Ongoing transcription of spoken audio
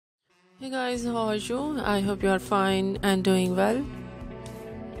Hey guys, how are you? I hope you are fine and doing well.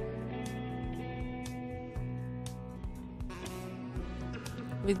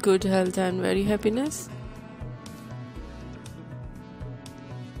 With good health and very happiness.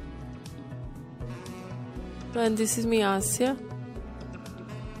 And this is me, Asya.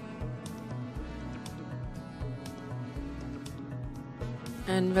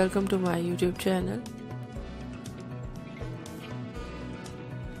 And welcome to my YouTube channel.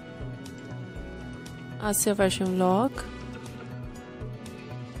 Asya Fashion Vlog.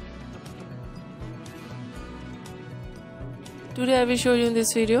 Today I will show you in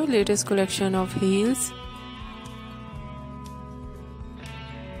this video latest collection of heels.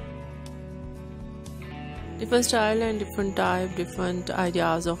 Different style and different type, different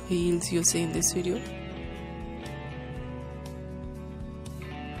ideas of heels you see in this video.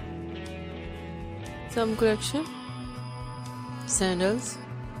 Some collection, sandals,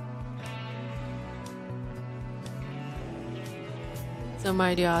 some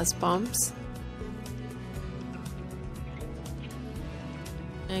ideas pumps,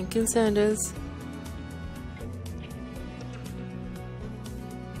 ankle sandals,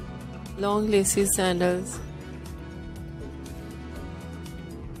 long lacy sandals,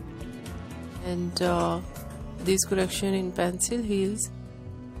 and this collection in pencil heels,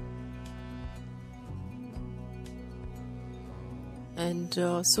 and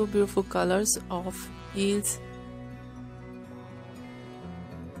so beautiful colors of heels.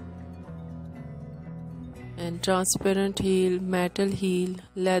 And transparent heel, metal heel,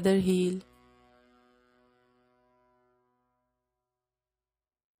 leather heel,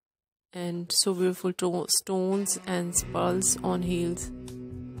 and so beautiful stones and pearls on heels.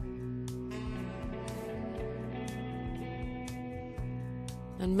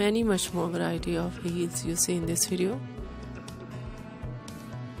 And many much more variety of heels you see in this video.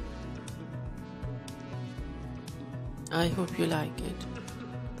 I hope you like it.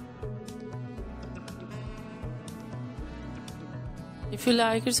 If you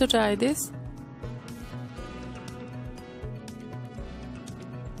like it, so try this.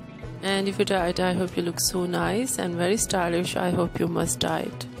 And if you try it, I hope you look so nice and very stylish. I hope you must try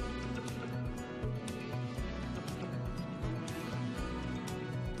it.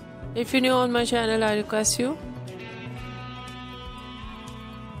 If you're new on my channel, I request you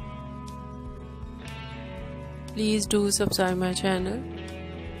please do subscribe my channel.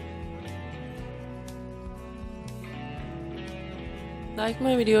 Like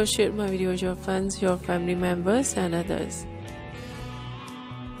my videos, share my videos with your friends, your family members and others.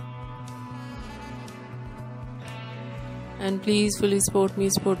 And please fully support me,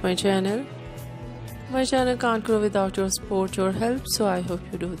 support my channel. My channel can't grow without your support, your help, so I hope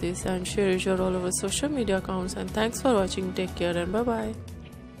you do this and share it all over social media accounts. And thanks for watching. Take care and bye bye.